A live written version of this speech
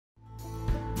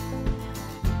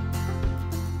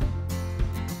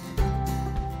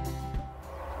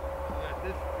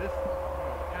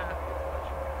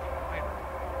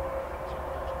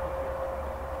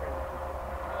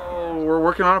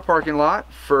working on a parking lot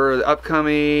for the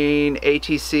upcoming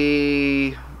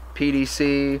ATC,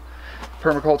 PDC,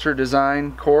 permaculture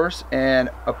design course and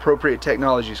appropriate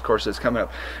technologies course that's coming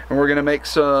up. And we're gonna make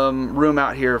some room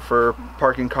out here for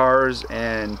parking cars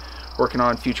and working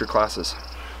on future classes.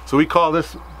 So we call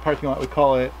this parking lot, we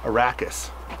call it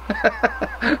Arrakis.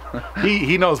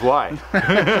 he knows why.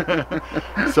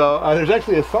 So there's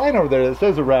actually a sign over there that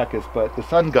says Arrakis, but the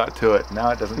sun got to it. Now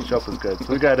it doesn't show up as good.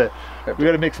 So we gotta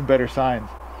make some better signs.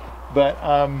 But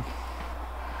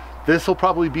this will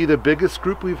probably be the biggest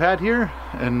group we've had here,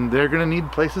 and they're gonna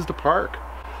need places to park.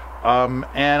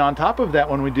 And on top of that,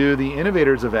 when we do the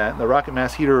Innovators event, the Rocket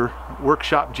Mass Heater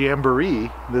Workshop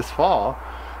Jamboree this fall,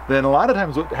 then a lot of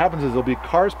times what happens is there'll be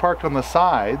cars parked on the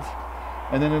sides,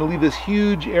 and then it'll leave this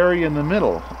huge area in the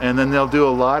middle, and then they'll do a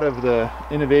lot of the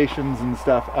innovations and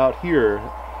stuff out here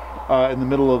in the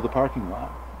middle of the parking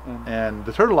lot. And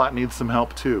the turtle lot needs some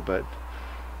help too, but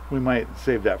we might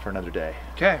save that for another day.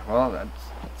 Okay, well that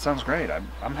sounds great.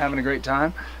 I'm having a great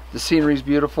time. The scenery's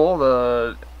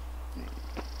beautiful.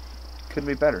 Couldn't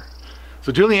be better.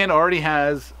 So Julianne already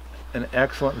has an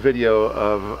excellent video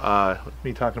of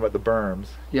me talking about the berms.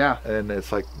 Yeah. And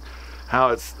it's like how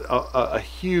it's a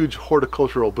huge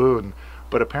horticultural boon,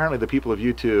 but apparently the people of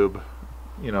YouTube,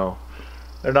 you know,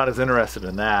 they're not as interested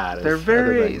in that. They're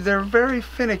very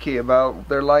finicky about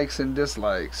their likes and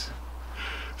dislikes.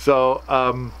 So,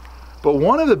 but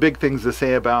one of the big things to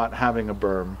say about having a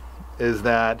berm is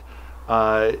that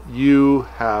you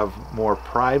have more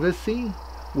privacy,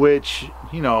 which,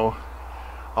 you know,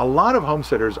 a lot of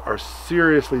homesteaders are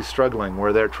seriously struggling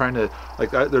where they're trying to,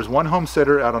 like, there's one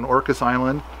homesteader out on Orcas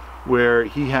Island where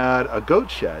he had a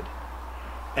goat shed,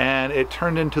 and it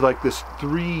turned into like this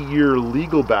 3-year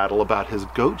legal battle about his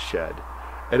goat shed,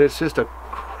 and it's just a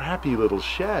crappy little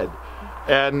shed.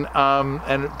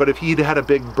 But if he'd had a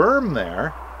big berm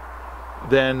there,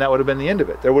 then that would have been the end of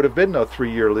it. There would have been no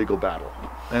 3-year legal battle.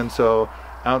 And so,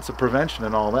 ounce of prevention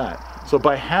and all that. So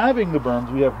by having the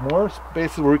berms, we have more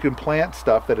spaces where we can plant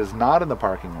stuff that is not in the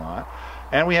parking lot,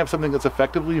 and we have something that's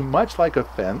effectively much like a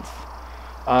fence,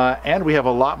 and we have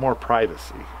a lot more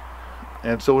privacy.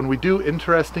 And so when we do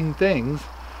interesting things,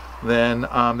 then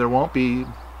there won't be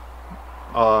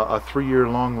a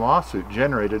 3-year-long lawsuit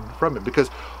generated from it, because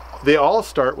they all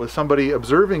start with somebody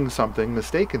observing something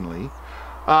mistakenly.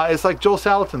 It's like Joel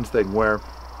Salatin's thing, where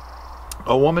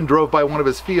a woman drove by one of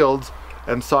his fields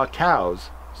and saw cows,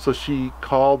 so she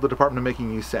called the Department of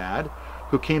Making You Sad,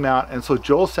 who came out, and so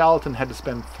Joel Salatin had to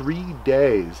spend 3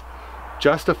 days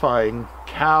justifying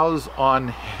cows on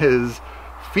his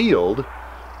field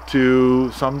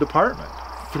to some department.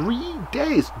 3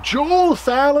 days, Joel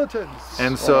Salatin!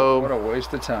 And so, what a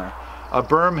waste of time. A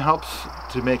berm helps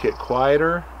to make it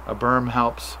quieter. A berm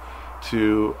helps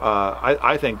to,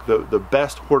 I think the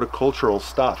best horticultural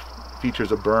stuff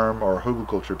features a berm or a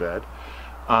hugelkultur bed.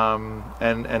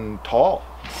 And tall,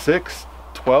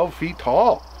 12 feet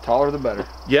tall. Taller the better.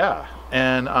 Yeah,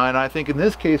 and I think in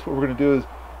this case what we're going to do is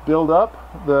build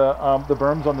up the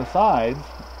berms on the sides,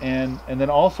 and then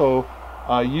also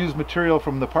use material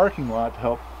from the parking lot to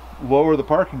help lower the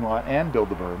parking lot and build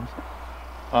the berms.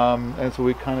 And so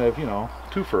we kind of, you know,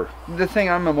 twofer. The thing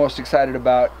I'm the most excited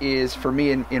about is, for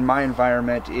me in my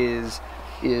environment, is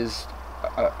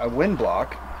a wind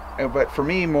block. But for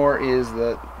me more is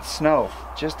the snow,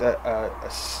 just a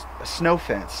snow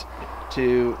fence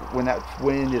to, when that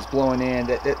wind is blowing in,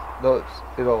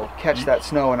 it'll catch that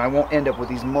snow, and I won't end up with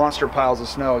these monster piles of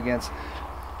snow against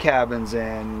cabins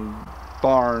and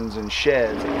barns and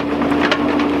sheds.